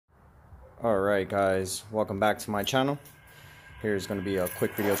Alright guys, welcome back to my channel. Here's going to be a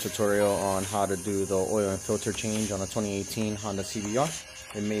quick video tutorial on how to do the oil and filter change on a 2018 Honda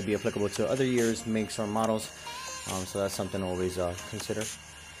CBR. It may be applicable to other years, makes, or models, so that's something to always consider.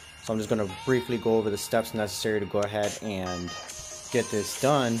 So I'm just going to briefly go over the steps necessary to go ahead and get this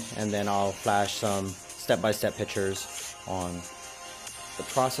done, and then I'll flash some step-by-step pictures on the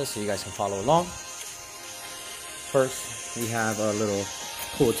process so you guys can follow along. First, we have a little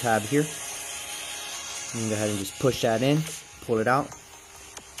pull tab here. You can go ahead and just push that in, pull it out.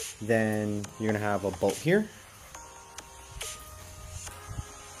 Then you're going to have a bolt here.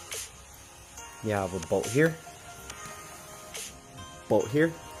 You have a bolt here. Bolt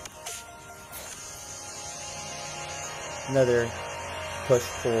here. Another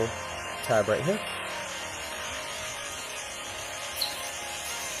push-pull tab right here.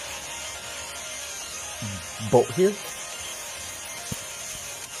 Bolt here.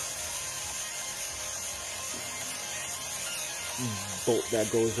 Bolt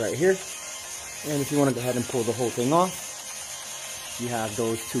that goes right here. And if you want to go ahead and pull the whole thing off, you have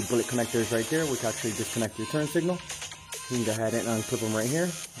those two bullet connectors right there, which actually disconnect your turn signal. You can go ahead and unclip them right here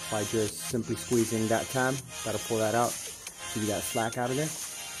by just simply squeezing that tab. Got to pull that out so you got slack out of there.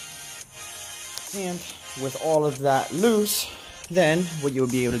 And with all of that loose, then what you'll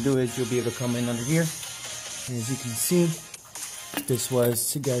be able to do is you'll be able to come in under here. And as you can see, this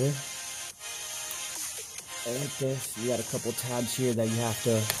was together. Like this. You got a couple tabs here that you have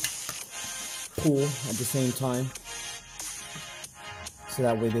to pull at the same time, so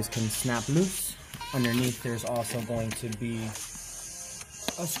that way this can snap loose. Underneath there's also going to be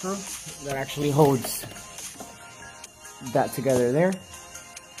a screw that actually holds that together there.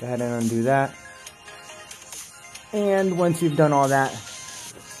 Go ahead and undo that. And once you've done all that,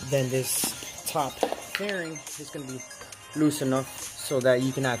 then this top fairing is going to be loose enough so that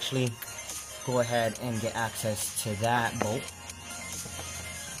you can actually go ahead and get access to that bolt.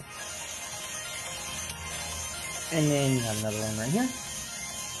 And then you have another one right here,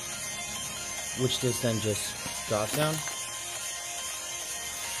 which this then just drops down.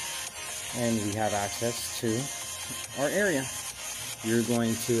 And we have access to our area. You're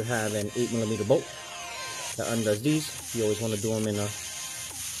going to have an 8mm bolt that undoes these. You always want to do them in a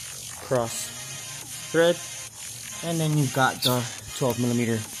cross thread. And then you've got the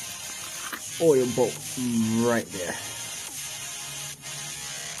 12mm oil bolt right there.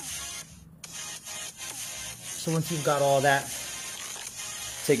 So once you've got all that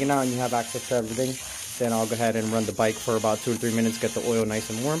taken out and you have access to everything, then I'll go ahead and run the bike for about 2 or 3 minutes, get the oil nice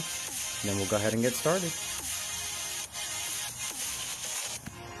and warm, and then we'll go ahead and get started.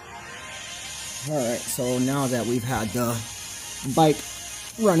 Alright, so now that we've had the bike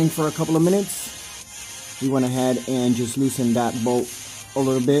running for a couple of minutes, we went ahead and just loosened that bolt a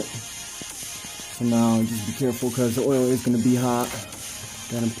little bit. So now just be careful because the oil is going to be hot.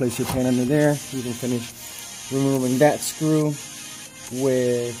 Go ahead and place your pan under there. You can finish removing that screw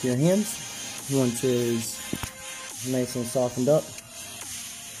with your hands once it's nice and softened up.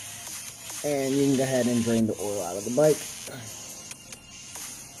 And you can go ahead and drain the oil out of the bike.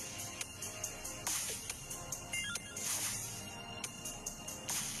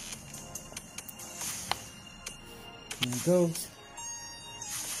 There it goes.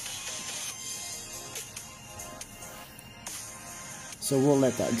 So we'll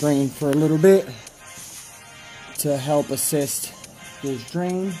let that drain for a little bit to help assist this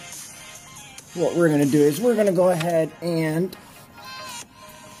drain. What we're going to do is we're going to go ahead and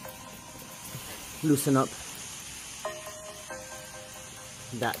loosen up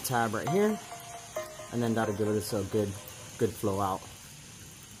that tab right here, and then that'll give us a good flow out.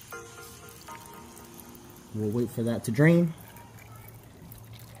 We'll wait for that to drain,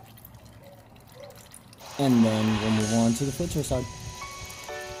 and then we'll move on to the filter side.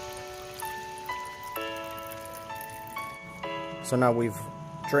 So now we've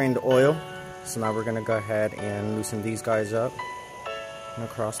drained the oil, so now we're going to go ahead and loosen these guys up in a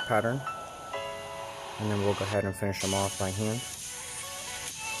cross pattern, and then we'll go ahead and finish them off by hand.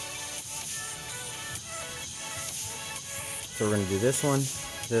 So we're going to do this one,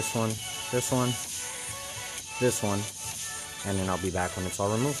 this one, this one, this one, and then I'll be back when it's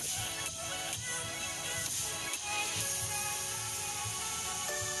all removed.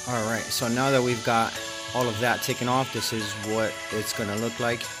 Alright, so now that we've got all of that taken off, this is what it's going to look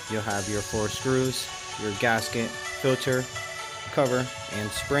like. You'll have your 4 screws, your gasket, filter, cover, and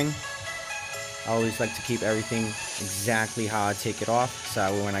spring. I always like to keep everything exactly how I take it off, so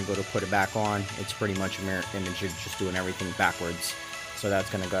that way when I go to put it back on, it's pretty much a mirror image. You're just doing everything backwards. So that's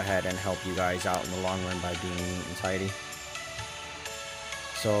going to go ahead and help you guys out in the long run by being neat and tidy.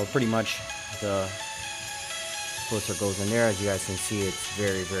 So pretty much the filter goes in there. As you guys can see, it's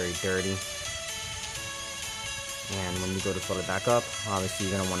very, very dirty. And when you go to fill it back up, obviously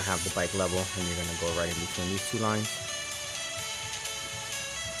you're going to want to have the bike level, and you're going to go right in between these two lines.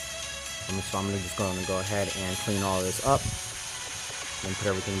 So I'm just going to go ahead and clean all this up and put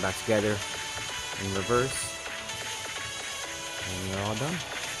everything back together in reverse, and you're all done.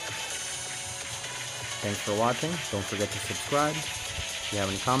 Thanks for watching. Don't forget to subscribe. If you have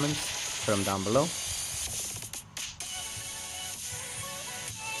any comments, put them down below.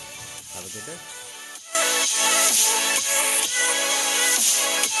 Have a good day.